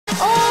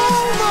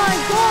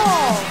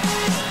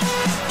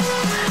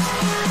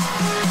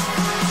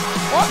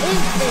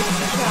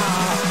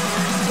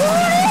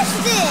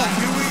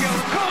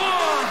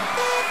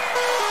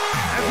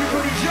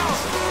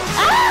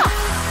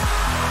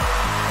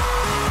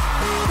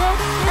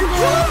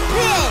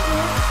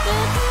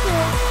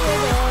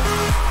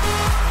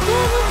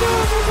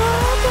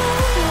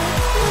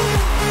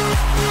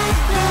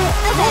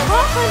I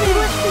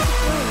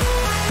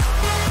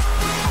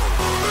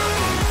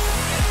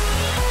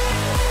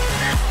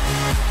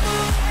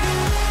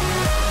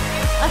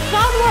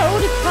found where all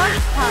the crash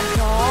pads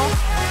are.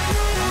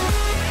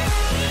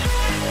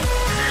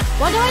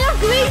 Why do I have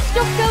green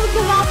stuff going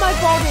around my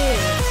body?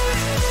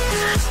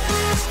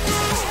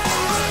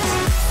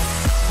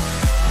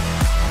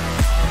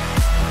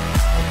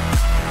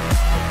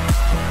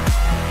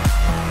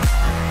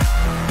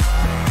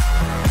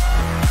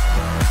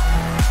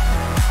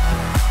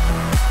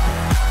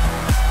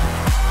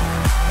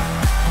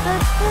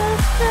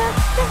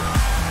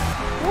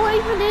 What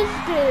even is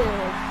this?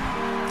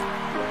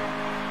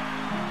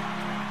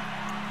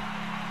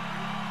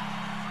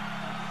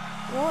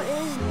 What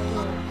is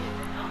this?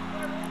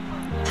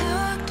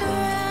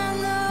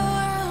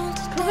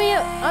 Come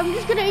here, I'm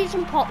just gonna eat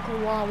some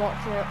popcorn while I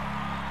watch it.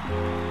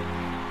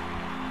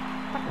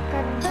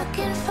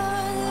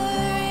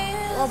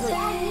 Robert,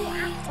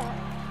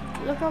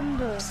 look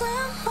under.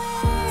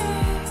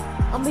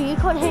 I mean, you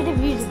can't hear the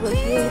music, but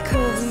it's really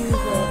cool music.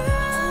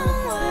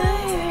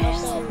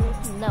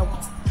 No.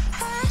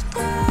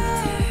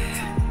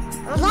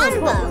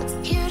 Lambo.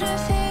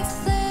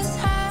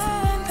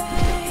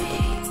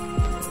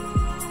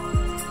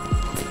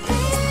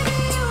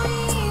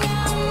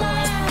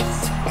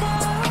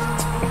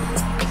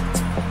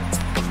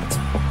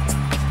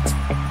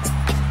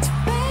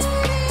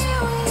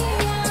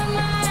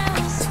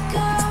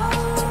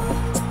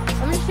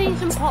 I'm just eating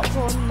some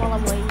popcorn while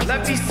I'm waiting.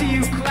 Let me see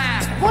you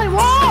clap. Wait,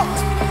 what?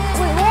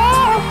 Wait,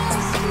 what?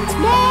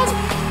 Mom!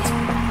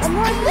 I'm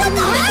not even What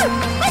the hell?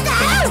 What the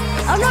hell?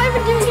 I'm not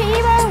even doing the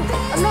emo.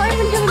 I'm not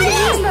even doing the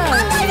emo.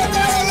 I'm not even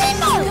doing the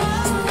emo.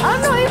 I'm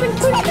not even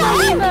touching the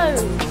emo.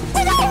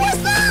 What the hell was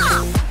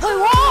that? Wait,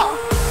 what?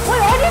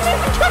 Wait, I didn't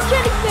even touch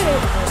anything.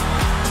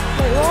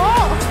 Wait,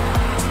 what?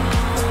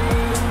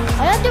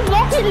 I had the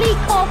Rocket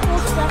League car for a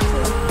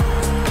second.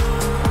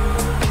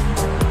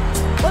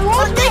 Wait,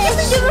 what's making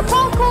me do the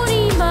popcorn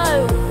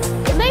emo?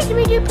 It makes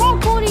me do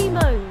popcorn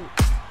emo.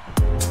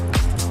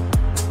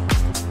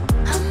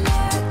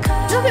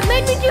 Look, it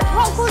made me do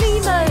popcorn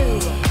emo.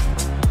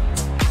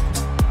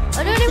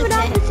 I don't even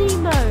have this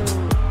emo.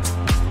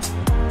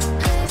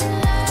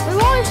 Wait,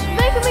 what is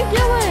making me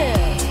do it?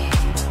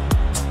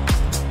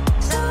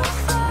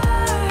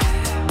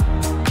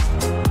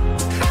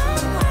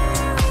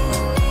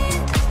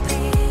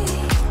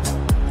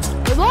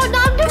 Wait, what?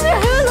 Now I'm doing the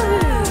hula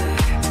hoop.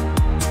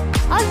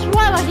 I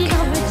swear I didn't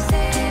have this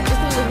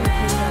hula hoop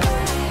emo.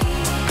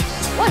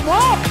 Wait,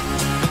 what?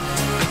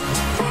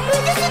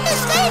 Wait, this is the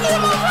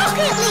stadium of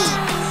Rocket League.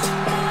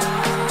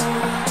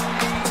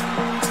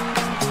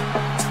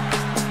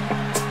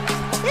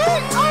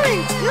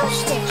 Orange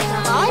joystick,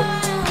 have I?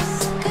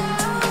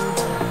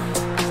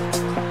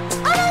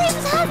 I don't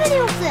even have any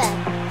of them.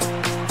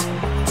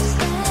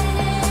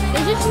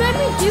 It just made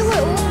me do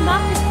it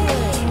automatically.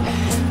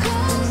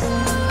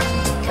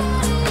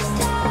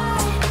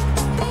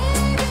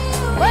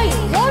 Wait,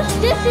 what's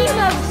this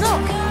emo? It's not.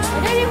 I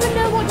don't even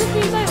know what this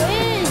emo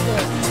is.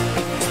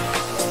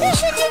 They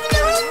should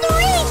even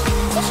release.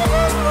 They should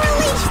have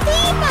released the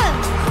emo.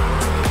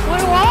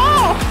 Wait,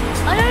 what?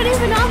 I don't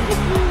even have this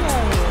emo.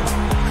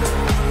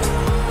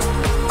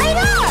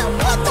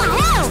 What the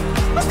hell?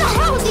 What the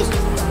hell is this?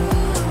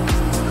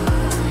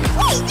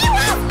 Wait, you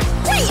have...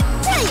 Wait.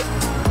 Wait,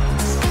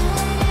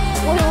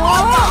 What the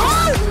what?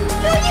 hell?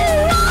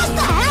 What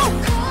the hell?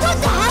 What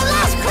the hell?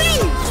 That's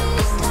cringe.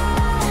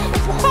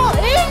 What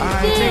is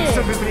Alright, this? thanks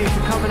everybody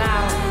for coming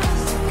out.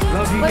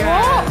 Love you Wait,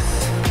 guys.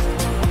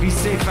 Be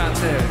safe out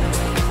there.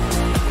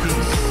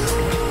 Peace.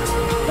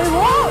 Wait,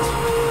 what?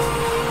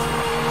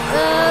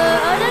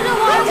 I don't know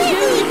why I'm doing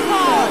this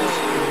part.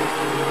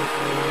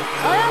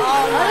 I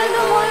don't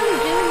know why I'm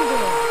doing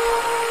this.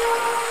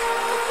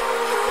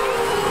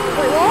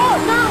 Wait, what?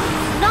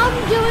 Now I'm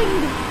doing...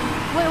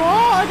 Wait,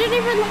 what? I didn't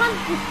even have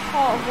this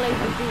part of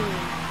Laser Beam.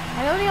 I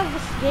only have the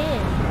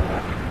skin.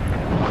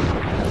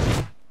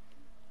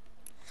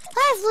 I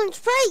have lunch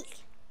break.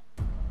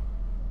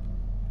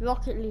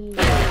 Rocket League.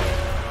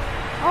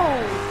 Oh.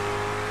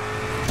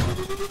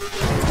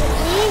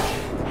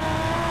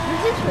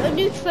 This is a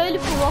new trailer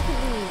for Rocket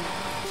League.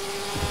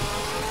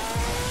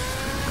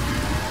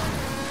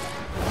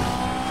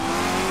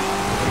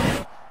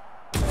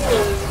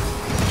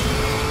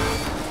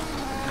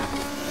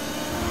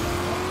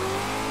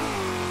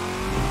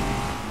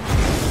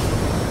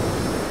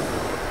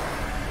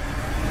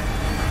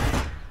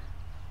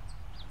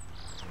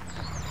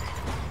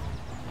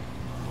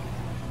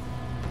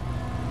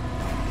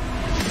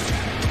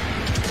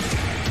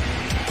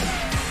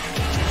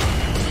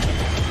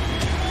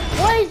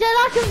 Is there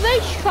like a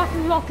racetrack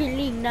in Rocket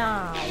League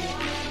now?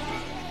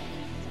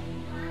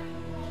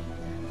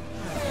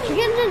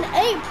 Begins in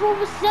April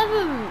the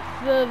 7th,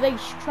 the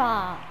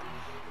racetrack.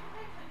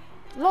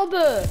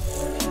 Robert.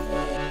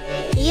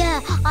 Yeah,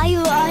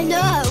 I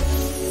know.